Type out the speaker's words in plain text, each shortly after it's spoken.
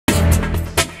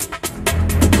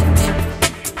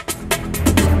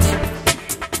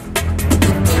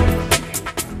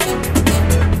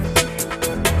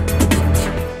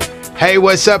Hey,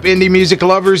 what's up, indie music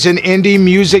lovers and indie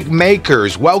music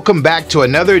makers? Welcome back to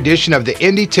another edition of the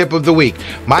Indie Tip of the Week.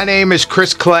 My name is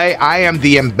Chris Clay. I am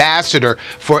the ambassador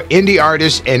for indie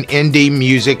artists and indie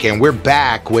music, and we're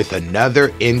back with another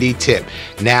indie tip.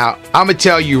 Now, I'm going to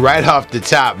tell you right off the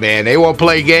top, man, they won't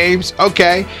play games?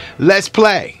 Okay, let's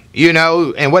play. You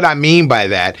know, and what I mean by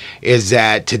that is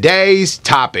that today's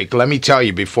topic, let me tell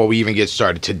you before we even get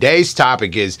started, today's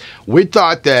topic is we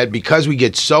thought that because we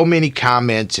get so many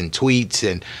comments and tweets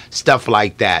and stuff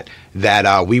like that,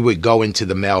 that we would go into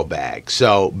the mailbag.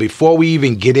 So before we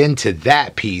even get into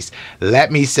that piece,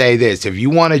 let me say this. If you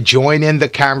want to join in the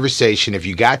conversation, if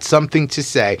you got something to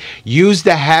say, use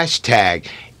the hashtag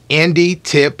Indie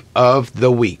Tip of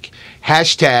the Week.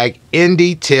 Hashtag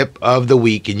Indie Tip of the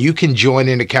Week, and you can join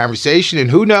in the conversation,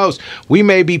 and who knows, we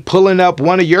may be pulling up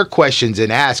one of your questions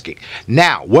and asking.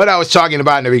 Now, what I was talking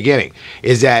about in the beginning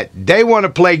is that they want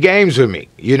to play games with me.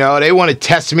 You know, they want to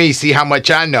test me, see how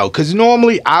much I know, because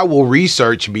normally I will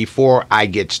research before I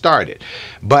get started.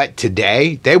 But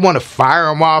today, they want to fire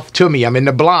them off to me. I'm in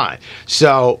the blind.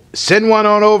 So send one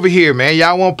on over here, man.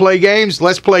 Y'all want to play games?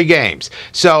 Let's play games.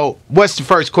 So what's the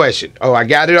first question? Oh, I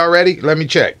got it already? Let me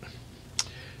check.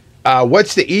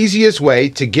 What's the easiest way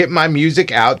to get my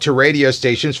music out to radio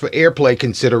stations for airplay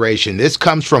consideration? This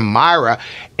comes from Myra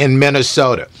in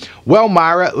Minnesota. Well,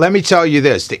 Myra, let me tell you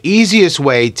this. The easiest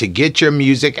way to get your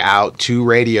music out to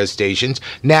radio stations.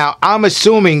 Now, I'm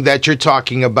assuming that you're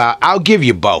talking about, I'll give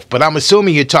you both, but I'm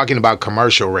assuming you're talking about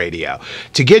commercial radio.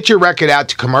 To get your record out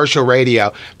to commercial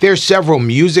radio, there's several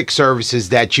music services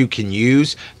that you can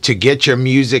use to get your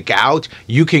music out.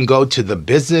 You can go to the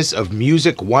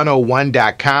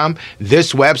businessofmusic101.com.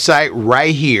 This website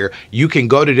right here, you can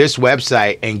go to this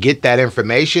website and get that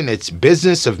information. It's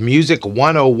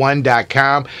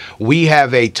businessofmusic101.com. We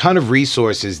have a ton of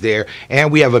resources there, and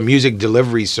we have a music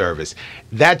delivery service.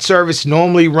 That service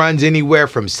normally runs anywhere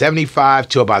from $75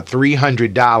 to about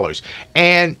 $300.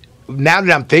 And now that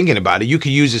I'm thinking about it, you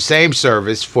can use the same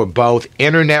service for both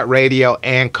internet radio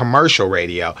and commercial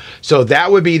radio. So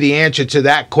that would be the answer to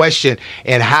that question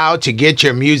and how to get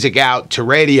your music out to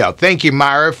radio. Thank you,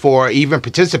 Myra, for even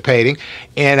participating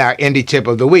in our Indie Tip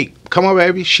of the Week. Come on,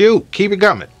 baby. Shoot. Keep it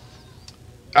coming.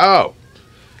 Oh.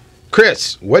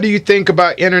 Chris, what do you think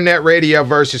about internet radio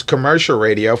versus commercial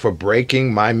radio for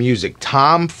breaking my music?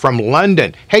 Tom from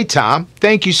London. Hey, Tom.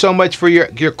 Thank you so much for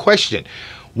your question.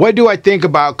 What do I think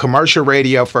about commercial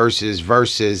radio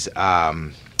versus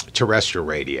terrestrial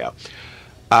radio?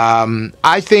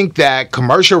 I think that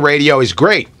commercial radio is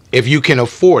great if you can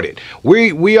afford it.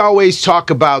 We always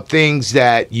talk about things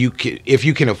that if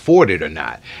you can afford it or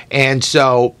not. And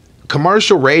so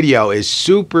commercial radio is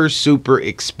super, super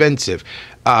expensive.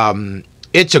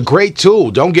 It's a great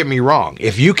tool, don't get me wrong.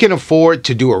 If you can afford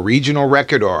to do a regional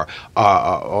record or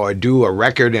do a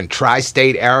record in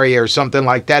tri-state area or something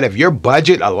like that, if your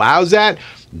budget allows that,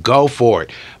 go for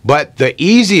it. But the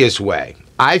easiest way,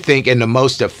 I think, and the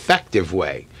most effective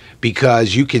way,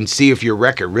 because you can see if your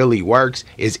record really works,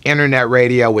 is internet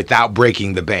radio without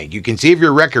breaking the bank. You can see if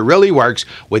your record really works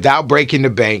without breaking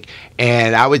the bank,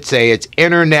 and I would say it's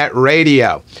internet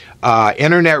radio.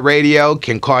 Internet radio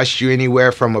can cost you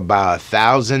anywhere from about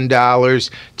 $1,000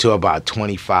 to about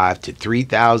 $2,500 to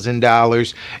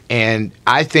 $3,000. And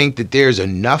I think that there's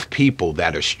enough people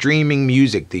that are streaming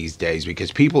music these days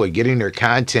because people are getting their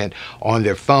content on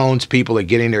their phones. People are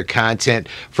getting their content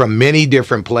from many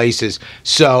different places.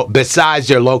 So besides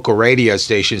their local radio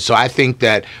stations. So I think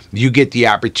that you get the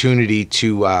opportunity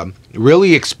to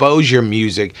really expose your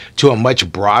music to a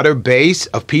much broader base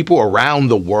of people around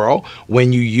the world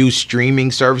when you use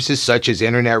streaming services such as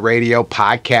internet radio,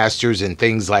 podcasters, and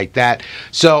things like that.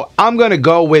 So I'm going to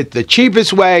go with the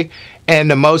cheapest way and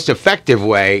the most effective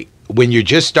way when you're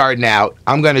just starting out.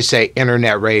 I'm going to say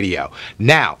internet radio.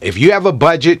 Now, if you have a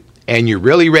budget and you're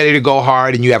really ready to go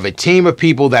hard and you have a team of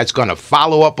people that's going to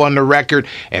follow up on the record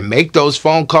and make those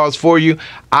phone calls for you,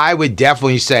 I would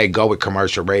definitely say go with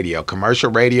commercial radio. Commercial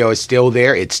radio is still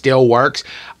there. It still works.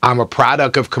 I'm a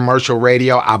product of commercial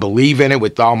radio. I believe in it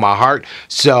with all my heart.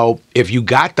 So if you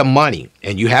got the money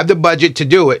and you have the budget to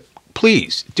do it,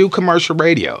 please do commercial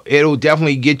radio. It'll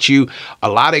definitely get you a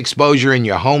lot of exposure in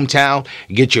your hometown,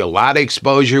 get you a lot of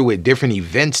exposure with different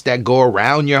events that go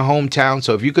around your hometown.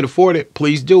 So if you could afford it,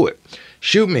 please do it.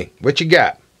 Shoot me. What you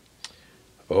got?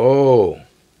 Oh,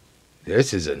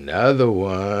 this is another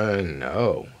one.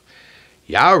 Oh,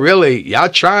 y'all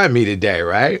trying me today,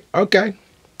 right? Okay,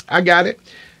 I got it.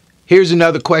 Here's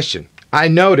another question. I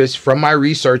noticed from my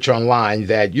research online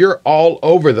that you're all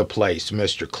over the place,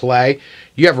 Mr. Clay.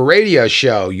 You have a radio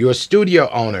show, you're a studio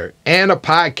owner, and a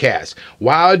podcast.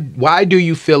 Why do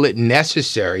you feel it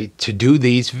necessary to do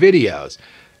these videos?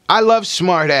 I love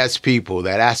smart-ass people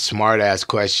that ask smart-ass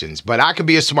questions, but I could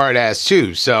be a smart-ass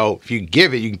too, so if you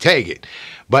give it, you can take it.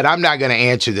 But I'm not going to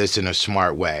answer this in a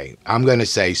smart way. I'm going to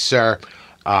say, sir,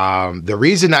 the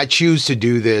reason I choose to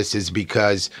do this is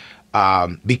because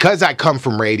I come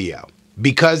from radio.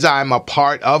 Because I'm a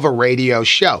part of a radio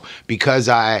show, because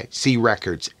I see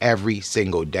records every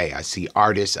single day. I see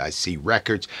artists, I see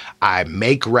records. I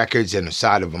make records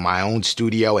inside of my own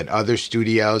studio and other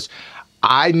studios.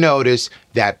 I notice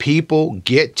that people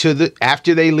get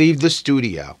after they leave the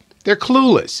studio, they're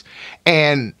clueless.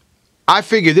 And I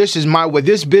figure this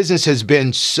business has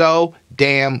been so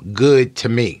damn good to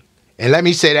me. And let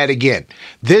me say that again.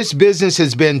 This business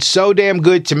has been so damn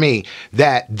good to me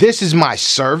that this is my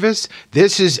service.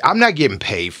 I'm not getting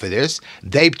paid for this.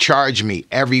 They charge me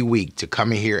every week to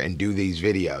come in here and do these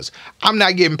videos. I'm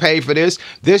not getting paid for this.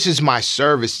 This is my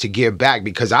service to give back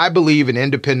because I believe in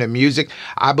independent music.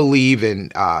 I believe in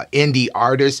indie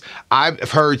artists.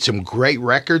 I've heard some great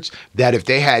records that if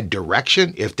they had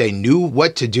direction, if they knew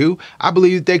what to do, I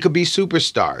believe that they could be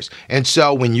superstars. And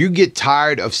so when you get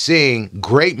tired of seeing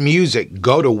great music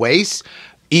go to waste,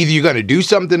 either you're going to do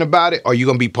something about it or you're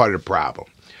going to be part of the problem.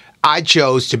 I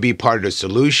chose to be part of the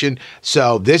solution.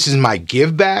 So this is my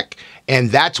give back,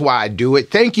 and that's why I do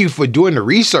it. Thank you for doing the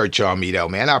research on me, though,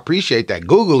 man. I appreciate that.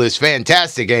 Google is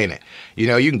fantastic, ain't it? You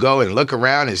know, you can go and look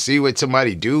around and see what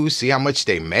somebody do, see how much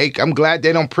they make. I'm glad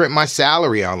they don't print my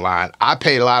salary online. I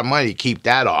paid a lot of money to keep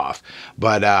that off.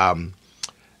 But,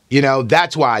 you know,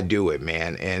 that's why I do it,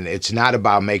 man. And it's not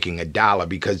about making a dollar,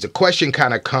 because the question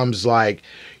kind of comes like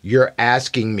you're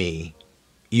asking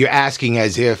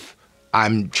as if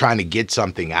I'm trying to get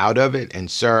something out of it.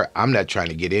 And sir, I'm not trying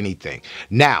to get anything.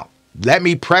 Now, let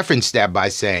me preface that by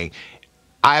saying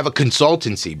I have a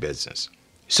consultancy business.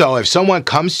 So if someone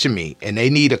comes to me and they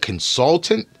need a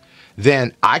consultant,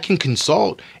 then I can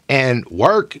consult, and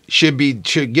work should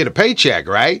get a paycheck,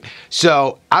 right?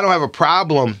 So I don't have a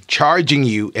problem charging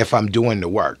you if I'm doing the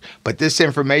work. But this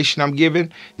information I'm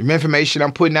giving, the information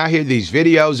I'm putting out here, these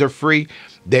videos are free.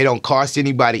 They don't cost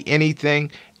anybody anything.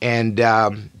 And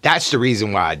that's the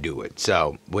reason why I do it.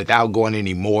 So without going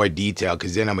any more detail,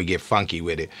 because then I'm going to get funky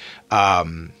with it.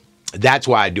 That's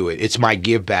why I do it. It's my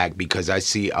give back, because I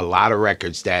see a lot of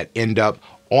records that end up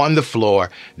on the floor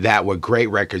that were great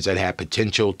records that had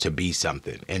potential to be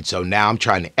something. And so now I'm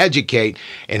trying to educate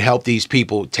and help these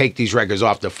people take these records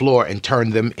off the floor and turn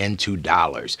them into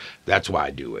dollars. That's why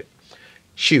I do it.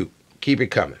 Shoot, keep it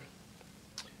coming.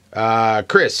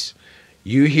 Chris,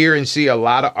 you hear and see a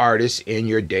lot of artists in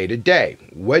your day-to-day.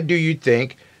 What do you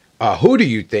think, who do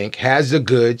you think has the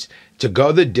goods to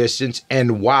go the distance,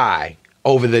 and why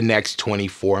over the next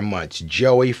 24 months?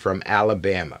 Joey from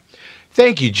Alabama.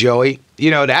 Thank you, Joey.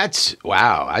 You know,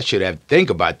 wow, I should have think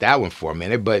about that one for a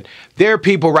minute. But there are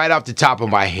people right off the top of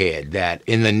my head that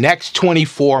in the next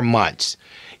 24 months,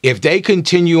 if they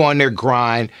continue on their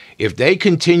grind, if they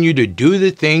continue to do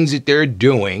the things that they're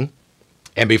doing,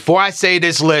 and before I say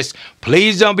this list,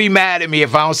 please don't be mad at me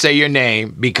if I don't say your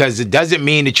name, because it doesn't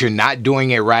mean that you're not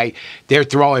doing it right. They're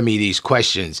throwing me these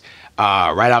questions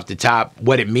right off the top.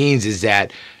 What it means is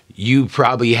that you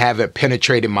probably haven't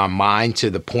penetrated my mind to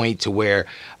the point to where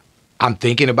I'm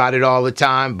thinking about it all the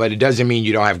time, but it doesn't mean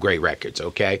you don't have great records,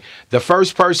 okay? The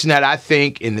first person that I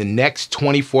think in the next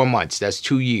 24 months, that's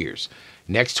 2 years,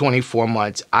 next 24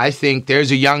 months, I think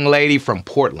there's a young lady from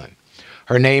Portland.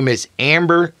 Her name is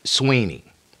Amber Sweeney.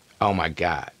 Oh my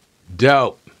God.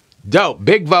 Dope. Dope.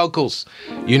 Big vocals.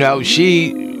 You know,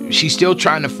 she's still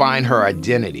trying to find her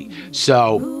identity.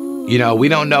 So, you know, we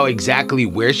don't know exactly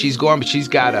where she's going, but she's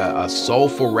got a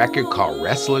soulful record called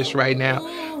Restless right now.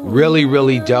 Really,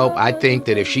 really dope. I think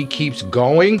that if she keeps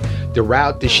going the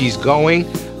route that she's going,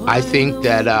 I think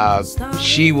that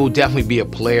she will definitely be a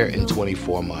player in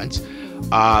 24 months.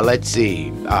 Let's see.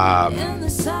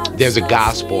 There's a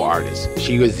gospel artist.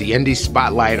 She was the Indie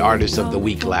Spotlight Artist of the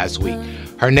Week last week.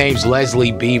 Her name's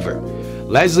Leslie Beaver.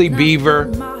 Leslie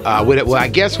Beaver, I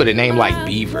guess with a name like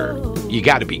Beaver, you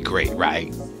got to be great,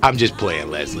 right? I'm just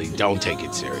playing, Leslie. Don't take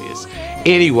it serious.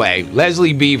 Anyway,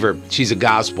 Leslie Beaver, she's a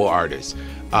gospel artist.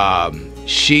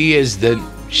 She's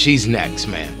next,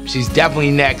 man. She's definitely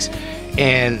next.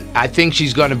 And I think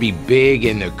she's going to be big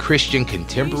in the Christian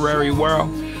contemporary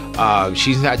world.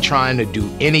 She's not trying to do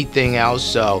anything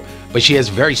else, but she has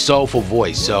a very soulful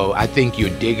voice. So I think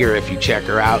you'll dig her if you check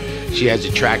her out. She has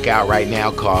a track out right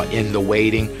now called In the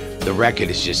Waiting. The record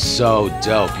is just so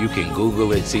dope. You can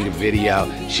Google it, see the video.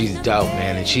 She's dope,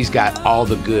 man, and she's got all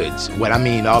the goods. What I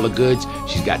mean, all the goods,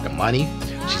 she's got the money,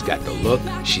 she's got the look,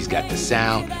 she's got the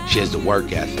sound, she has the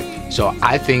work ethic. So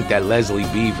I think that Leslie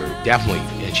Beaver, definitely,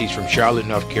 and she's from Charlotte,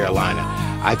 North Carolina,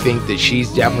 I think that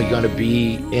she's definitely going to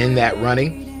be in that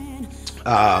running.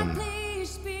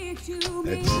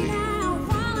 Let's see.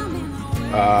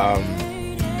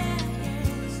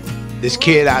 This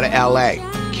kid out of LA,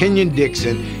 Kenyon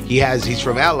Dixon, he's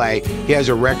from LA. He has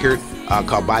a record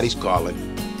called Body's Calling.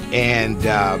 And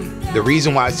the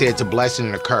reason why I say it's a blessing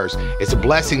and a curse, it's a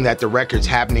blessing that the record's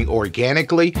happening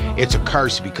organically. It's a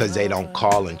curse because they don't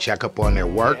call and check up on their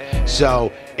work.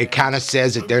 So it kind of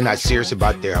says that they're not serious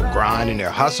about their grind and their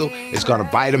hustle. It's going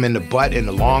to bite them in the butt in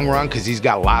the long run because he's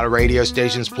got a lot of radio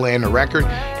stations playing the record.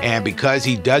 And because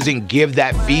he doesn't give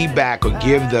that feedback or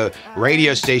give the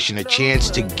radio station a chance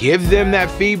to give them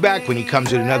that feedback when he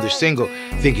comes with another single,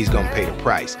 I think he's going to pay the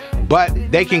price.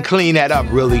 But they can clean that up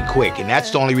really quick. And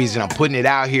that's the only reason I'm putting it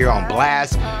out here on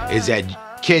blast is that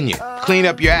Kenyon, clean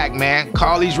up your act, man.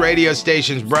 Call these radio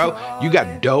stations, bro. You got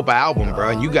a dope album, bro,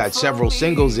 and you got several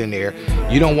singles in there.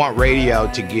 You don't want radio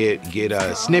to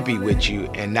get snippy with you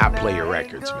and not play your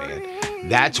records, man.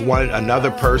 That's another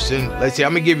person. Let's see,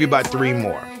 I'm gonna give you about 3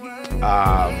 more.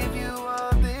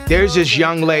 There's this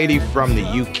young lady from the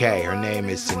UK. Her name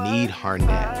is Sinead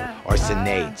Harnett, or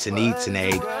Sinead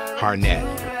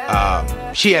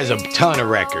Harnett. She has a ton of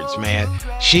records, man.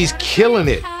 She's killing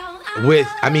it with,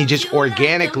 just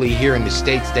organically here in the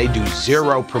States. They do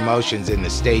 0 promotions in the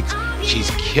States. She's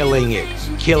killing it.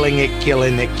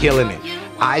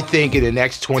 I think in the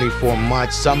next 24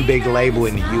 months, some big label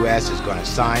in the U.S. is going to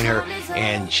sign her,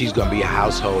 and she's going to be a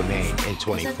household name in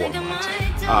 24 months.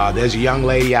 There's a young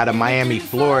lady out of Miami,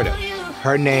 Florida.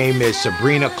 Her name is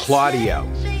Sabrina Claudio.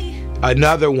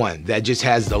 Another one that just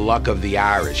has the luck of the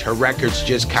Irish. Her records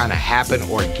just kind of happen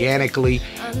organically.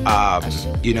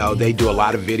 They do a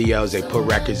lot of videos. They put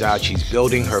records out. She's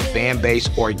building her fan base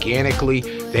organically.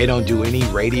 They don't do any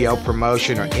radio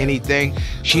promotion or anything.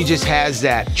 She just has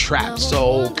that trap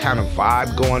soul kind of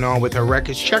vibe going on with her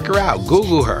records. Check her out.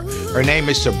 Google her. Her name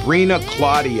is Sabrina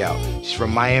Claudio. She's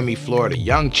from Miami, Florida.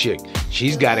 Young chick.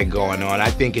 She's got it going on. I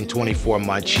think in 24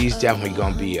 months, she's definitely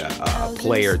going to be a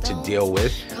player to deal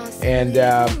with. And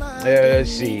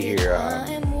let's see here.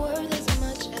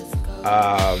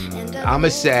 I'm going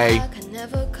to say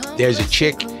there's a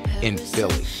chick in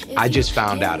Philly. I just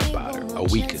found out about her a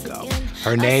week ago.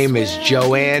 Her name is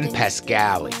Joanna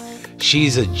Pascale.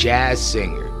 She's a jazz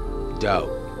singer.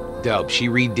 Dope. She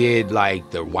redid like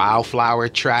the Wildflower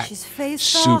track.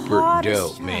 Super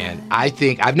dope, man. I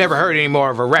think I've never heard any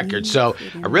more of her record, so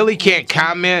I really can't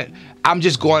comment. I'm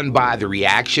just going by the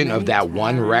reaction of that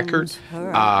one record. We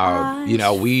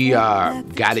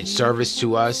got it serviced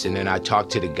to us, and then I talked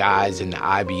to the guys in the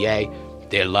IBA.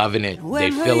 They're loving it.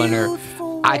 They're feeling her.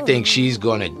 I think she's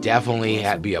going to definitely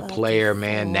be a player,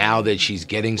 man, now that she's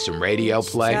getting some radio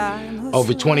play.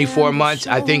 Over 24 months,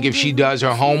 I think if she does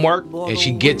her homework and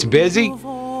she gets busy,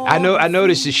 I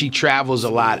noticed that she travels a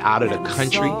lot out of the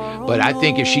country, but I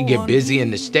think if she get busy in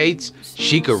the States,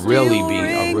 she could really be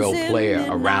a real player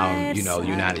around, the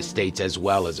United States as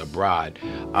well as abroad.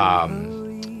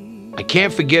 I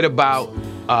can't forget about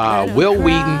Will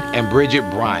Wheaton and Bridget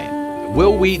Bryant.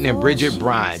 Will Wheaton and Bridget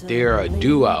Bryant, they're a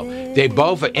duo. They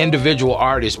both are individual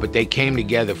artists, but they came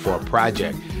together for a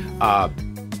project.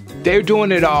 They're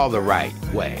doing it all the right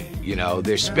way.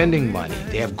 They're spending money.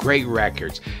 They have great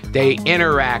records. They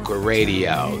interact with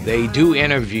radio. They do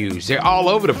interviews. They're all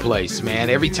over the place, man.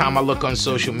 Every time I look on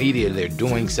social media, they're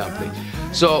doing something.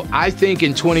 So I think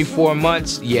in 24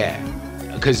 months,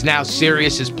 because now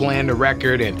Sirius is playing the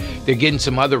record and they're getting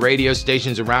some other radio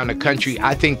stations around the country.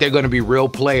 I think they're going to be real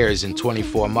players in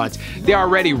 24 months. They're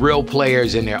already real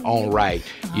players in their own right,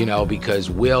 because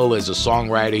Will is a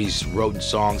songwriter. He's written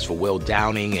songs for Will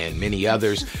Downing and many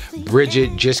others.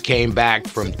 Bridget just came back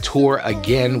from tour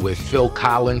again with Phil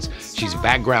Collins. She's a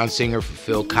background singer for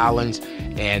Phil Collins,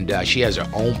 and she has her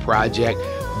own project.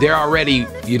 They're already,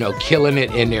 killing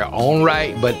it in their own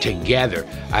right, but together,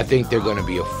 I think they're going to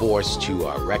be a force to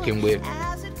reckon with.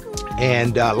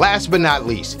 And last but not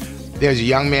least, there's a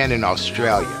young man in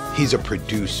Australia. He's a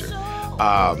producer.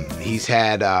 He's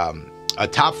had a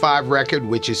top 5 record,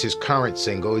 which is his current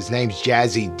single. His name's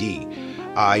Jazzy D.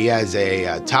 He has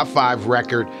a top 5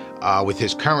 record with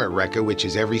his current record, which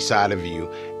is Every Side of You.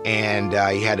 And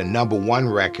he had a number 1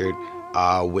 record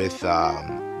with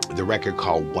the record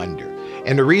called Wonder.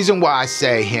 And the reason why I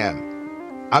say him,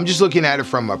 I'm just looking at it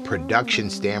from a production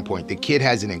standpoint. The kid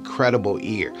has an incredible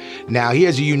ear. Now, he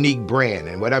has a unique brand.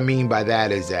 And what I mean by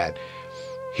that is that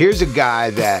Here's a guy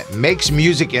that makes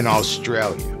music in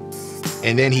Australia,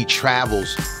 and then he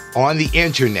travels on the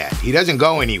internet. He doesn't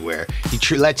go anywhere.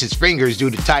 He lets his fingers do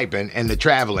the typing and the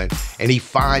traveling, and he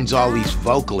finds all these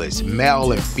vocalists,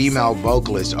 male and female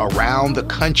vocalists around the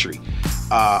country,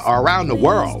 around the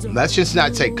world. Let's just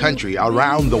not say country,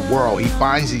 around the world. He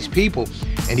finds these people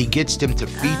and he gets them to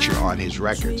feature on his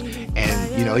records.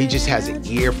 And, you know, he just has an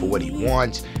ear for what he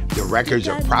wants. The records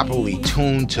are properly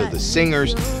tuned to the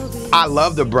singers. I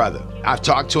love the brother. I've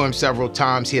talked to him several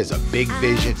times. He has a big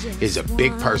vision. He has a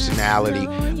big personality,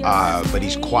 but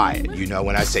he's quiet. You know,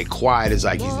 when I say quiet, it's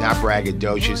like he's not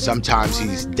braggadocious. Sometimes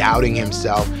he's doubting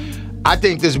himself. I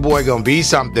think this boy gonna be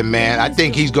something, man. I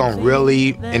think he's gonna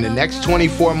really, in the next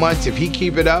 24 months, if he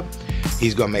keep it up,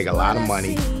 he's gonna make a lot of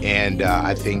money. And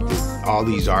I think that all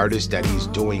these artists that he's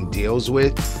doing deals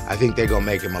with, I think they're gonna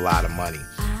make him a lot of money.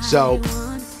 So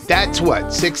that's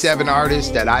what, 6, 7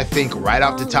 artists that I think right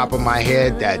off the top of my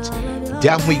head that's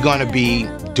definitely gonna be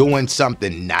doing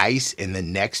something nice in the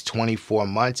next 24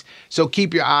 months. So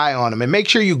keep your eye on them and make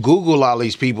sure you Google all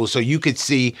these people so you could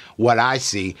see what I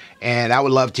see. And I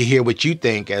would love to hear what you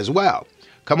think as well.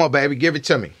 Come on, baby, give it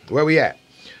to me. Where we at?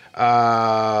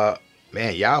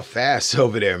 Man, y'all fast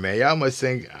over there, man. Y'all must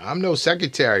think I'm no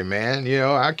secretary, man. You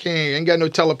know, ain't got no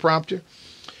teleprompter.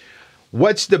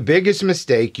 What's the biggest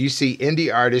mistake you see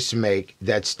indie artists make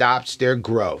that stops their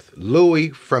growth? Louis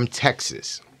from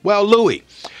Texas. Well, Louis,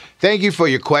 thank you for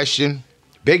your question.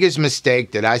 Biggest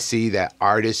mistake that I see that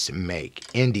artists make,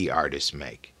 indie artists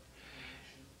make,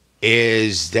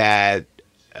 is that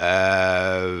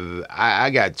I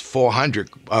got 400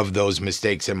 of those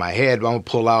mistakes in my head. I'm going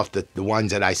to pull off the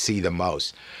ones that I see the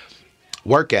most.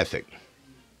 Work ethic.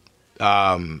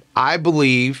 I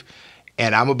believe,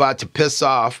 and I'm about to piss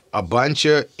off a bunch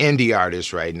of indie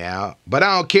artists right now, but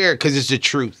I don't care because it's the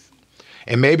truth.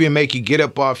 And maybe it'll make you get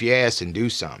up off your ass and do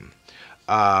something.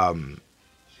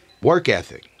 Work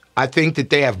ethic. I think that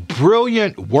they have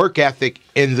brilliant work ethic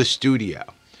in the studio.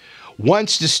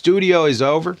 Once the studio is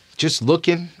over, just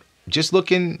looking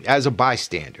as a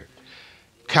bystander,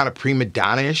 kind of prima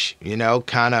donna-ish, you know,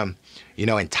 kind of, you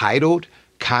know, entitled,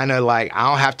 kind of like, I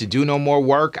don't have to do no more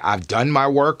work. I've done my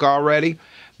work already.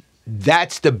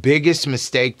 That's the biggest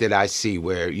mistake that I see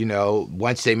where, you know,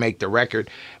 once they make the record.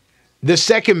 The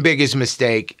second biggest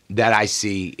mistake that I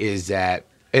see is that,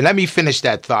 and let me finish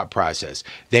that thought process.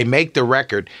 They make the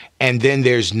record and then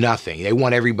there's nothing. They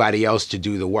want everybody else to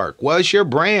do the work. Well, it's your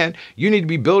brand. You need to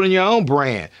be building your own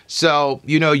brand. So,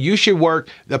 you know, you should work.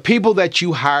 The people that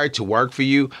you hire to work for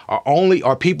you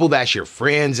are people that's your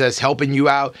friends that's helping you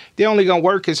out. They're only going to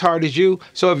work as hard as you.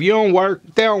 So if you don't work,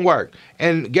 they don't work.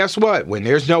 And guess what? When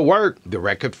there's no work, the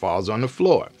record falls on the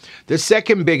floor. The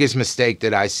second biggest mistake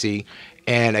that I see,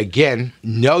 and again,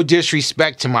 no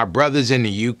disrespect to my brothers in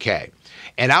the UK,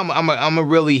 and I'm gonna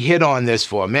really hit on this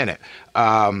for a minute.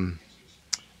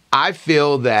 I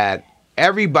feel that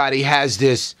everybody has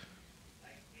this.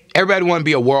 Everybody want to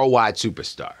be a worldwide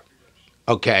superstar.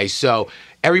 Okay, so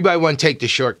everybody want to take the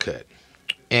shortcut,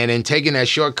 and in taking that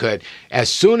shortcut, as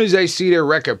soon as they see their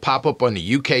record pop up on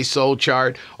the UK Soul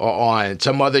chart or on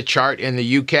some other chart in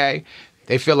the UK,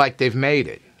 they feel like they've made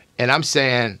it. And I'm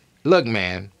saying, look,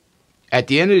 man. At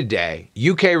the end of the day,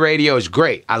 UK radio is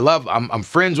great. I'm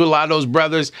friends with a lot of those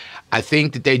brothers. I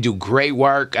think that they do great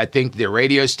work. I think their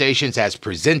radio stations as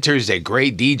presenters, they're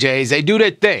great DJs. They do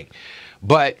their thing.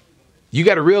 But you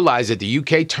got to realize that the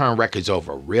UK turn records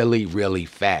over really, really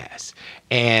fast.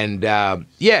 And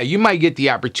yeah, you might get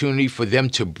the opportunity for them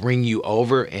to bring you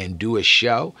over and do a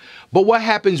show. But what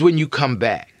happens when you come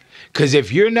back? Because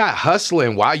if you're not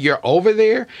hustling while you're over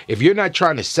there, if you're not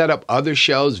trying to set up other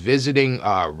shows, visiting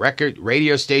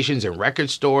radio stations and record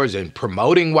stores and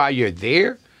promoting while you're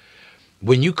there,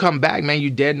 when you come back, man, you're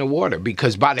dead in the water.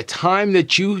 Because by the time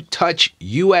that you touch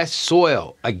U.S.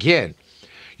 soil again,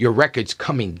 your record's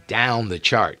coming down the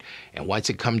chart. And once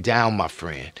it comes down, my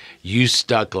friend, you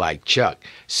stuck like Chuck.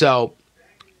 So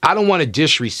I don't want to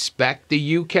disrespect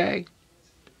the UK,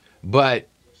 but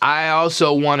I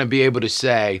also want to be able to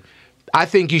say, I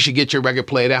think you should get your record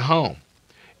played at home.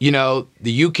 You know,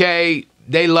 the UK,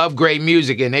 they love great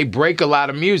music and they break a lot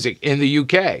of music in the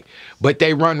UK, but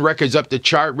they run records up the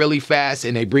chart really fast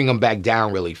and they bring them back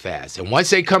down really fast. And once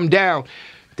they come down,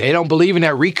 they don't believe in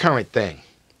that recurrent thing.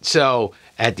 So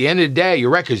at the end of the day, your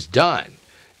record's done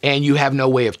and you have no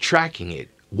way of tracking it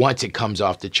once it comes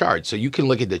off the chart. So you can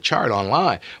look at the chart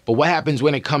online, but what happens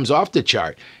when it comes off the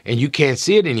chart and you can't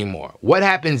see it anymore? What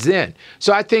happens then?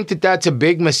 So I think that that's a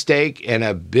big mistake and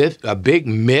a big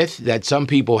myth that some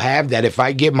people have, that if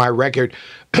I get my record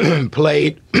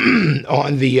played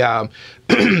on the,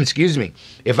 excuse me,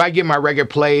 if I get my record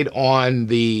played on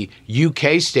the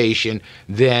UK station,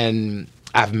 then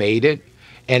I've made it.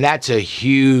 And that's a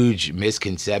huge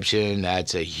misconception.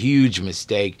 That's a huge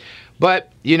mistake.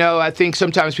 But, you know, I think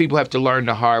sometimes people have to learn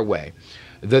the hard way.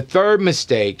 The third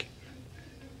mistake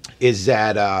is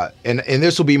that, and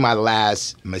this will be my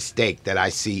last mistake that I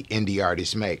see indie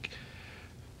artists make.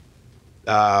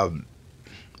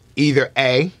 Either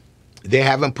A, they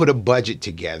haven't put a budget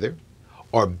together,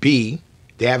 or B,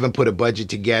 they haven't put a budget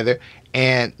together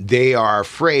and they are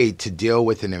afraid to deal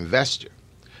with an investor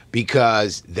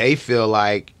because they feel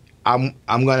like I'm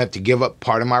going to have to give up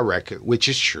part of my record, which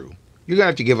is true. You're going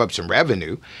to have to give up some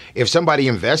revenue. If somebody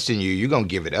invests in you, you're going to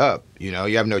give it up. You know,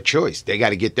 you have no choice. They got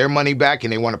to get their money back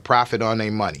and they want to profit on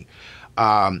their money.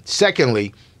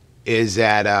 Secondly, is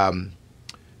that,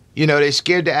 you know, they're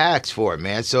scared to ask for it,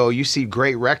 man. So you see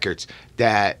great records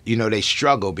that, you know, they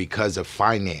struggle because of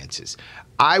finances.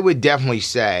 I would definitely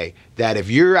say that if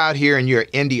you're out here and you're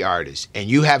an indie artist and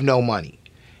you have no money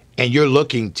and you're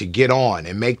looking to get on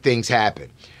and make things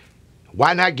happen,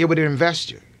 why not get with an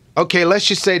investor? Okay, let's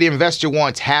just say the investor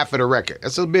wants half of the record.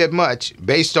 That's a bit much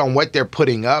based on what they're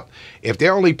putting up. If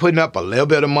they're only putting up a little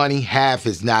bit of money, half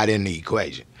is not in the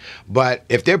equation. But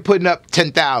if they're putting up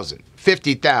 10,000,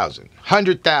 50,000,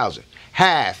 100,000,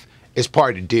 half is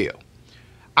part of the deal.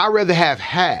 I'd rather have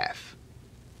half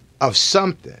of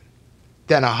something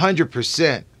than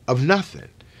 100% of nothing.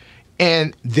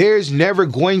 And there's never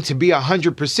going to be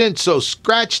 100%. So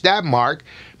scratch that mark.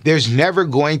 There's never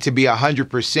going to be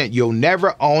 100%. You'll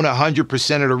never own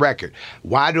 100% of the record.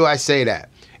 Why do I say that?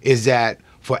 Is that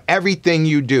for everything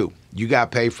you do, you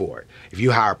got to pay for it. If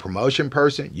you hire a promotion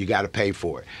person, you got to pay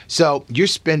for it. So you're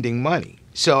spending money.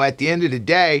 So at the end of the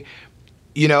day,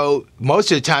 you know,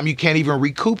 most of the time you can't even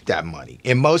recoup that money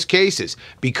in most cases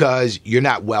because you're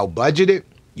not well budgeted,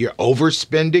 you're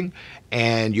overspending,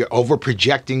 and you're over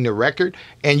projecting the record,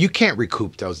 and you can't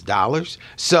recoup those dollars.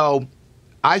 So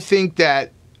I think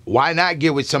that why not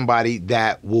get with somebody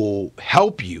that will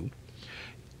help you?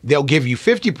 They'll give you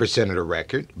 50% of the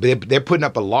record, but they're putting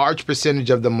up a large percentage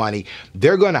of the money.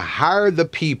 They're going to hire the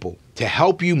people to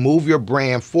help you move your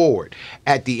brand forward.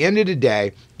 At the end of the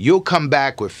day, you'll come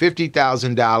back with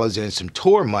 $50,000 and some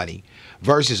tour money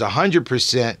versus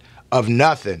 100% of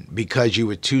nothing because you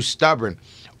were too stubborn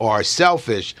or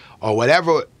selfish or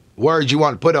whatever words you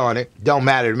want to put on it. Don't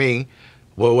matter to me.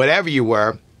 Well, whatever you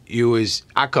were, you was,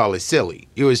 I call it silly.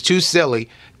 You was too silly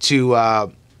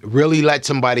to really let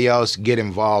somebody else get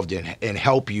involved and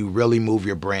help you really move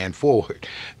your brand forward.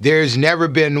 There's never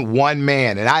been one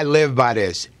man, and I live by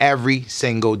this every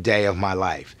single day of my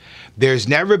life. There's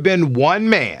never been one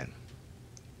man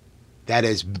that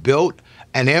has built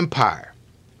an empire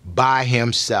by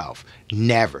himself.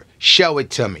 Never. Show it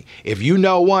to me. If you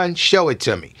know one, show it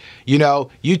to me. You know,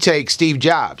 you take Steve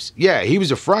Jobs. Yeah, he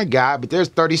was a front guy, but there's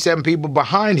 37 people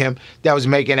behind him that was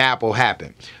making Apple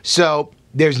happen. So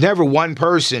there's never one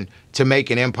person to make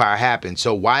an empire happen.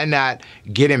 So why not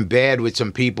get in bed with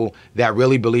some people that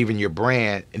really believe in your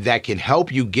brand that can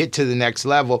help you get to the next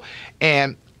level?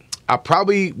 And I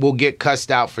probably will get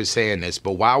cussed out for saying this,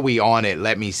 but while we on it,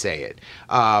 let me say it.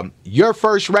 Your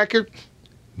first record,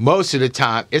 most of the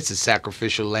time, it's a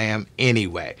sacrificial lamb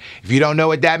anyway. If you don't know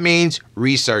what that means,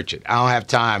 research it. I don't have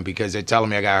time because they're telling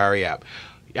me I got to hurry up.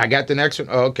 I got the next one?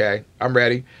 Oh, okay, I'm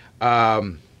ready.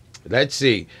 Let's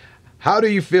see. How do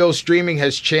you feel streaming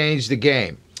has changed the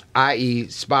game, i.e.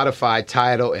 Spotify,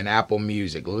 Tidal, and Apple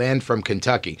Music? Len from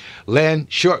Kentucky. Len,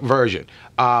 short version.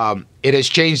 It has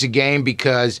changed the game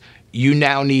because you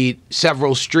now need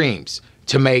several streams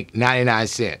to make 99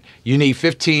 cents. You need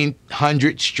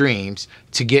 1,500 streams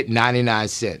to get 99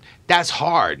 cents. That's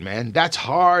hard, man. That's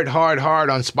hard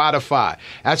on Spotify.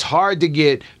 That's hard to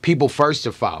get people first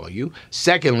to follow you.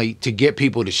 Secondly, to get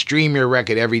people to stream your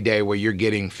record every day where you're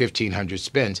getting 1,500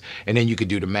 spins. And then you could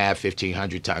do the math,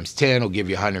 1,500 times 10 will give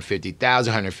you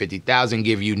 150,000. 150,000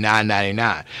 give you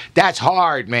 $9.99. That's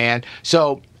hard, man.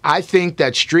 So I think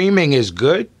that streaming is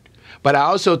good. But I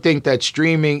also think that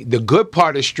streaming, the good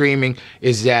part of streaming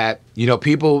is that, you know,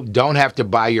 people don't have to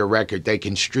buy your record. They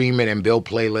can stream it and build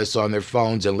playlists on their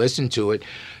phones and listen to it.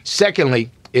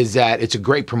 Secondly, is that it's a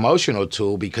great promotional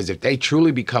tool because if they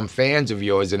truly become fans of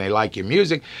yours and they like your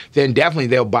music, then definitely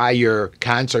they'll buy your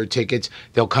concert tickets.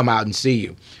 They'll come out and see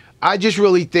you. I just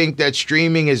really think that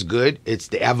streaming is good. It's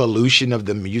the evolution of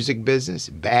the music business.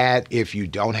 Bad if you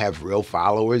don't have real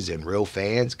followers and real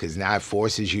fans, because now it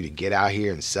forces you to get out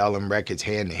here and sell them records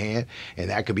hand to hand,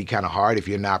 and that could be kind of hard if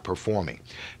you're not performing.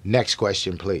 Next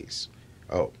question, please.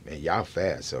 Oh, man, y'all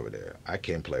fast over there. I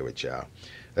can't play with y'all.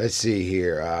 Let's see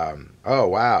here. Oh,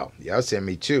 wow. Y'all sent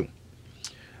me two.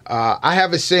 I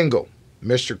have a single,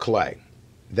 Mr. Clay,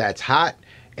 that's hot,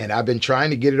 and I've been trying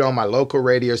to get it on my local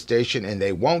radio station, and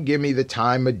they won't give me the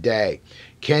time of day.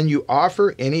 Can you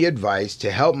offer any advice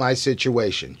to help my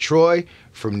situation? Troy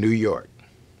from New York.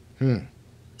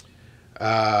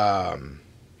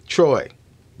 Troy,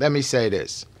 let me say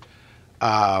this.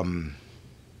 I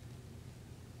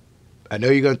know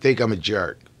you're going to think I'm a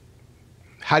jerk.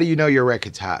 How do you know your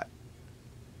record's hot?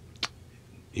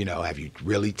 You know, have you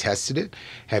really tested it?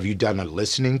 Have you done a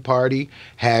listening party?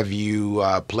 Have you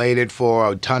played it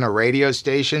for a ton of radio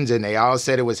stations and they all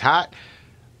said it was hot?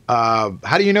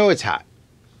 How do you know it's hot?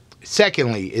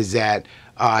 Secondly, is that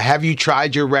have you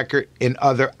tried your record in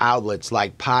other outlets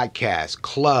like podcasts,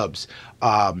 clubs?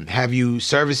 Have you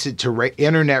serviced it to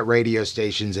internet radio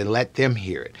stations and let them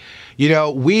hear it? You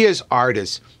know, we as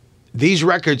artists, these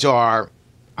records are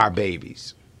our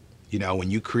babies. You know,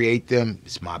 when you create them,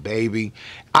 it's my baby.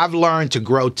 I've learned to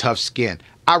grow tough skin.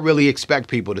 I really expect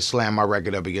people to slam my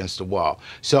record up against the wall.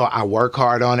 So I work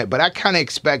hard on it, but I kind of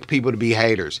expect people to be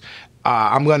haters.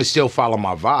 I'm going to still follow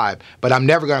my vibe, but I'm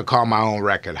never going to call my own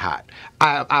record hot.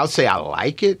 I'll say I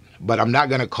like it, but I'm not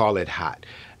going to call it hot.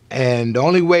 And the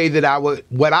only way that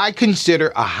what I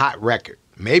consider a hot record,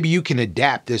 maybe you can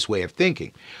adapt this way of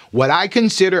thinking. What I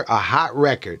consider a hot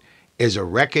record is a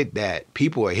record that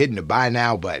people are hitting the buy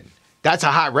now button. That's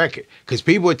a hot record because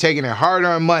people are taking their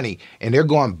hard-earned money and they're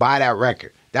going to buy that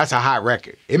record. That's a hot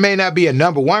record. It may not be a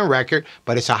 #1 record,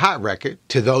 but it's a hot record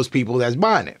to those people that's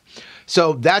buying it.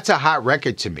 So that's a hot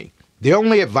record to me. The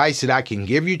only advice that I can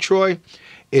give you, Troy,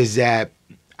 is that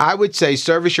I would say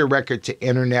service your record to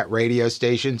internet radio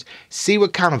stations. See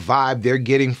what kind of vibe they're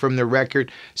getting from the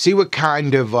record. See what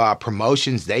kind of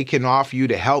promotions they can offer you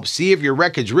to help. See if your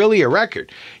record's really a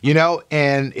record, you know.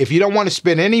 And if you don't want to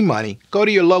spend any money, go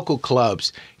to your local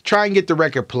clubs. Try and get the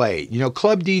record played. You know,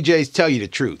 club DJs tell you the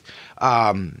truth.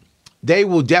 They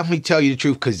will definitely tell you the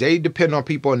truth because they depend on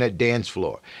people on that dance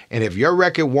floor. And if your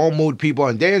record won't move people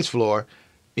on the dance floor,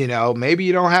 you know, maybe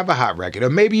you don't have a hot record, or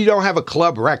maybe you don't have a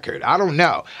club record. I don't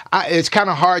know. It's kind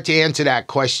of hard to answer that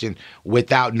question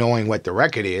without knowing what the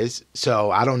record is.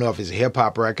 So I don't know if it's a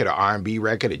hip-hop record, an R&B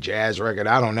record, a jazz record.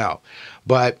 I don't know.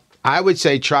 But I would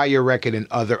say try your record in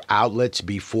other outlets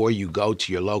before you go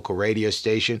to your local radio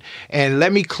station. And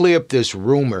let me clear up this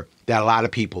rumor that a lot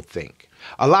of people think.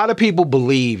 A lot of people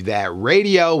believe that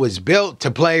radio was built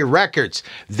to play records.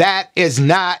 That is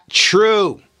not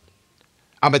true.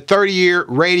 I'm a 30-year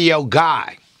radio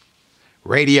guy.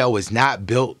 Radio was not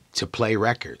built to play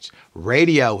records.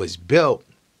 Radio was built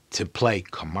to play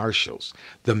commercials.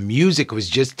 The music was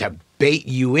just to bait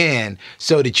you in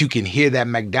so that you can hear that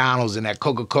McDonald's and that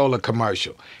Coca-Cola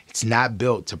commercial. It's not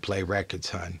built to play records,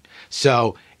 hon.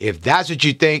 So if that's what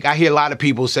you think, I hear a lot of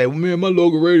people say, well, man, my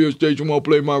local radio station won't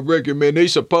play my record, man. They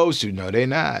supposed to. No, they're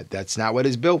not. That's not what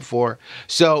it's built for.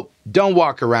 So don't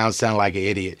walk around sounding like an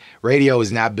idiot. Radio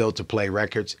is not built to play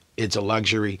records. It's a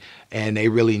luxury, and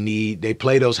they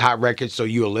play those hot records so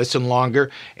you'll listen longer,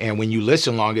 and when you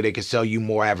listen longer, they can sell you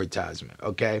more advertisement,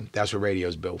 okay? That's what radio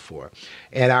is built for.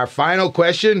 And our final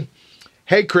question,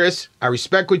 hey, Chris, I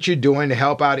respect what you're doing to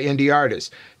help out indie artists.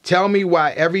 Tell me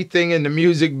why everything in the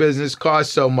music business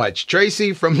costs so much.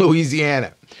 Tracy from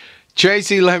Louisiana.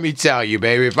 Tracy, let me tell you,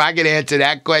 baby, if I could answer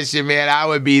that question, man, I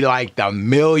would be like the $1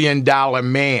 million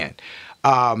man.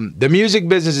 The music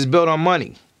business is built on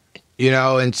money. You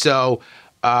know, and so,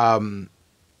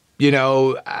 you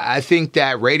know, I think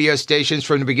that radio stations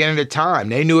from the beginning of time,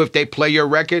 they knew if they play your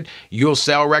record, you'll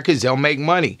sell records, they'll make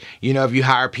money. You know, if you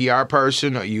hire a PR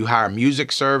person or you hire a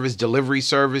music service, delivery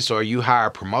service, or you hire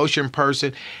a promotion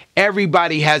person,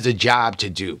 everybody has a job to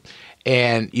do.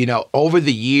 And, you know, over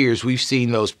the years, we've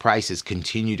seen those prices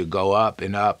continue to go up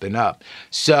and up and up.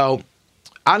 So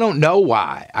I don't know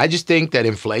why. I just think that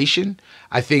inflation,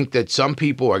 I think that some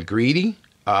people are greedy.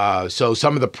 So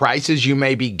some of the prices you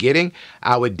may be getting,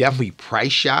 I would definitely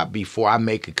price shop before I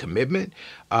make a commitment,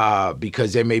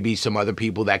 because there may be some other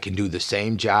people that can do the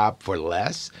same job for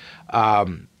less.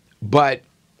 But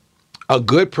a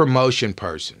good promotion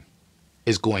person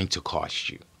is going to cost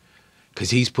you because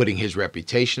he's putting his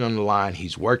reputation on the line.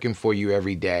 He's working for you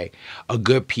every day. A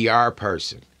good PR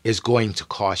person is going to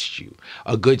cost you.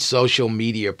 A good social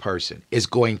media person is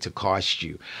going to cost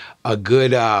you. A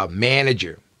good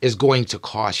manager is going to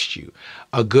cost you.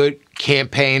 A good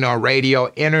campaign on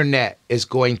radio, internet is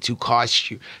going to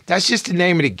cost you. That's just the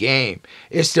name of the game.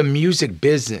 It's the music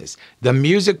business. The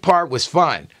music part was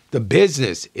fun. The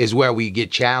business is where we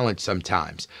get challenged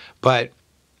sometimes. But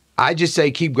I just say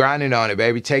keep grinding on it,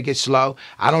 baby. Take it slow.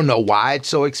 I don't know why it's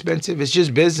so expensive. It's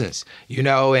just business, you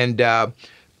know, and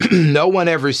no one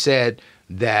ever said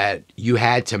that you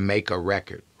had to make a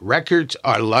record. Records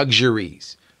are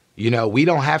luxuries. You know, we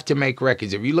don't have to make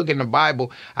records. If you look in the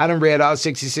Bible, I done read all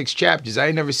 66 chapters. I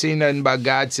ain't never seen nothing about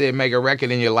God said make a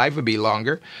record and your life would be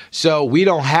longer. So we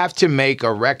don't have to make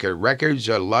a record. Records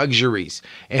are luxuries.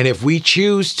 And if we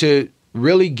choose to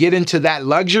really get into that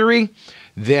luxury,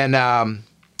 then,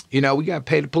 you know, we got to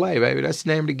pay to play, baby. That's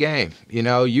the name of the game. You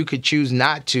know, you could choose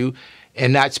not to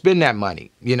and not spend that money.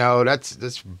 You know,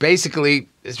 that's basically,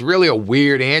 it's really a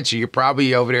weird answer. You're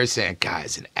probably over there saying,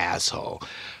 guy's an asshole.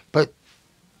 But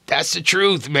that's the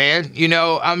truth, man. You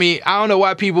know, I mean, I don't know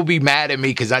why people be mad at me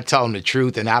because I tell them the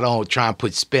truth and I don't try and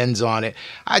put spins on it.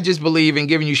 I just believe in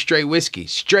giving you straight whiskey,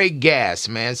 straight gas,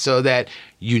 man, so that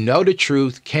you know the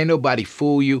truth. Can't nobody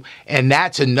fool you. And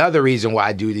that's another reason why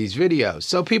I do these videos.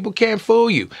 So people can't fool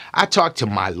you. I talk to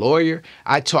my lawyer.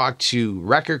 I talk to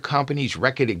record companies,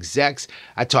 record execs.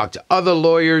 I talk to other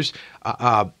lawyers.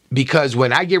 Because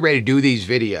when I get ready to do these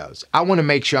videos, I want to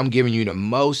make sure I'm giving you the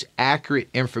most accurate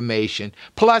information.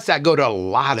 Plus, I go to a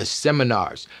lot of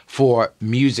seminars for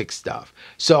music stuff.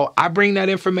 So I bring that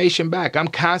information back. I'm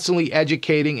constantly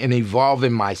educating and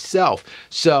evolving myself.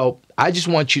 So I just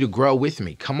want you to grow with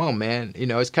me. Come on, man. You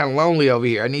know, it's kind of lonely over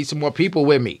here. I need some more people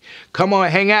with me. Come on,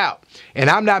 hang out. And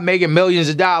I'm not making millions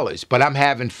of dollars, but I'm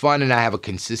having fun and I have a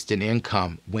consistent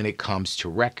income when it comes to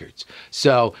records.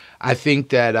 So I think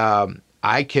that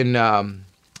I can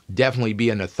definitely be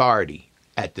an authority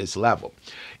at this level.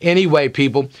 Anyway,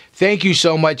 people, thank you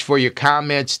so much for your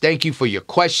comments. Thank you for your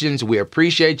questions. We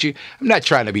appreciate you. I'm not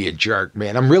trying to be a jerk,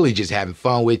 man. I'm really just having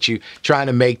fun with you, trying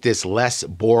to make this less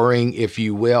boring, if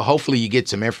you will. Hopefully you get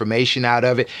some information out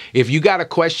of it. If you got a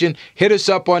question, hit us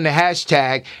up on the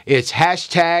hashtag. It's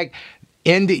hashtag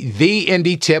the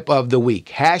Indie Tip of the Week.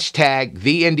 Hashtag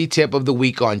the Indie Tip of the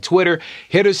Week on Twitter.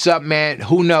 Hit us up, man.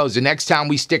 Who knows? The next time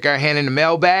we stick our hand in the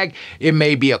mailbag, it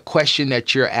may be a question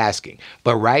that you're asking.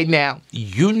 But right now,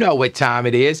 you know what time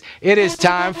it is. It is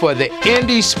time for the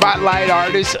Indie Spotlight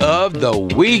Artist of the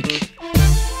Week.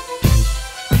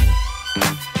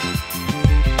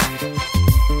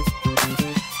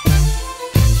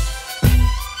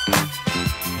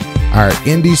 Our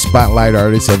Indie Spotlight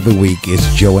Artist of the Week is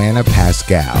Joanna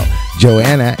Pascale.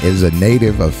 Joanna is a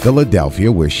native of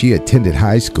Philadelphia, where she attended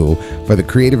high school for the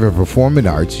creative and performing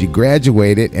arts. She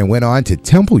graduated and went on to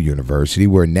Temple University,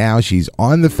 where now she's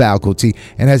on the faculty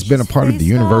and has been a part of the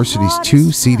university's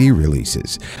 2 CD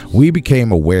releases. We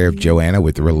became aware of Joanna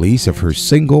with the release of her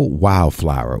single,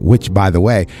 Wildflower, which, by the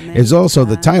way, is also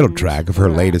the title track of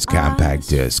her latest compact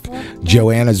disc.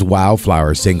 Joanna's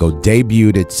Wildflower single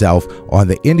debuted itself on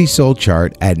the Indie Soul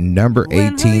chart at number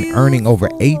 18, earning over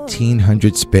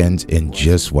 1,800 spins in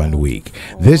just 1 week.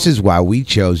 This is why we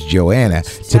chose Joanna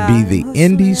to be the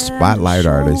Indie Spotlight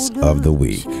Artist of the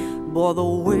Week. Bore the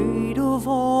weight of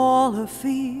all her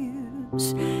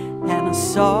fears and a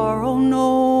sorrow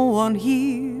no one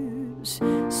hears,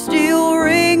 still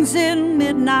rings in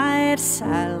midnight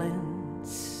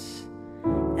silence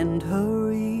and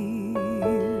her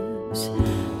ears.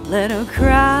 Let her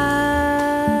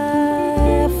cry,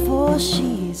 for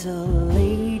she's a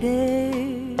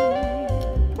lady.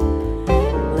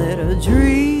 Let her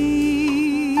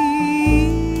dream,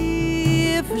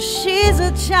 for she's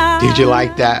a child. Did you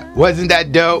like that? Wasn't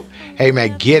that dope? Hey,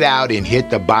 man, get out and hit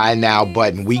the buy now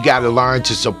button. We got to learn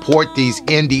to support these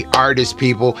indie artists,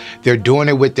 people. They're doing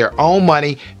it with their own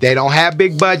money. They don't have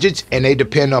big budgets, and they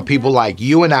depend on people like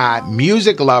you and I,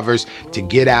 music lovers, to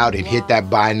get out and hit that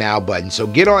buy now button. So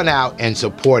get on out and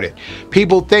support it.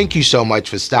 People, thank you so much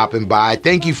for stopping by.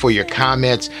 Thank you for your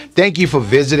comments. Thank you for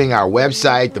visiting our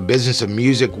website,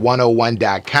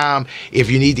 thebusinessofmusic101.com.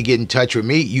 If you need to get in touch with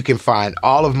me, you can find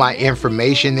all of my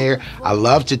information there. I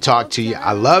love to talk to you.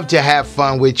 I love to have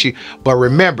fun with you, but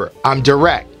remember, I'm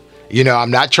direct. You know,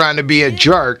 I'm not trying to be a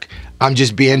jerk. I'm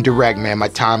just being direct, man. My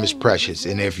time is precious.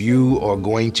 And if you are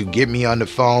going to get me on the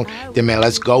phone, then, man,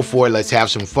 let's go for it. Let's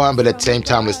have some fun. But at the same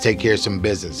time, let's take care of some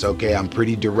business, okay? I'm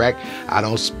pretty direct. I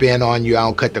don't spin on you. I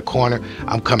don't cut the corner.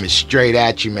 I'm coming straight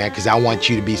at you, man, because I want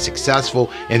you to be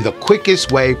successful in the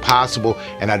quickest way possible.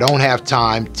 And I don't have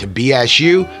time to BS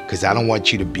you because I don't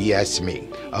want you to BS me,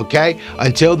 okay?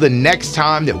 Until the next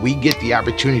time that we get the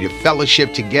opportunity to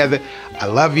fellowship together, I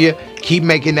love you. Keep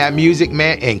making that music,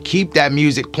 man, and keep that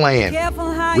music playing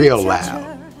real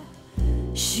loud.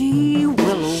 she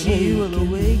will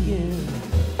awaken.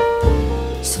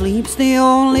 Sleep's the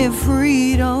only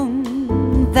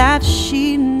freedom that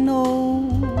she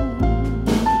knows.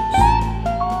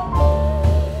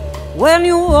 When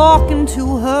you walk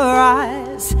into her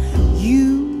eyes,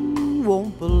 you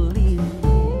won't believe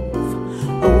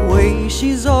the way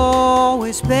she's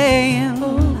always paying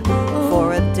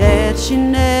for a debt she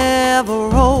never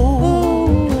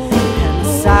owed. And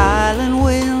the silent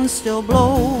wind still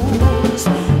blows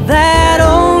that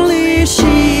only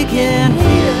she can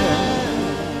hear.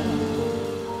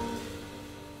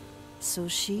 So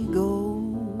she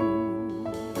goes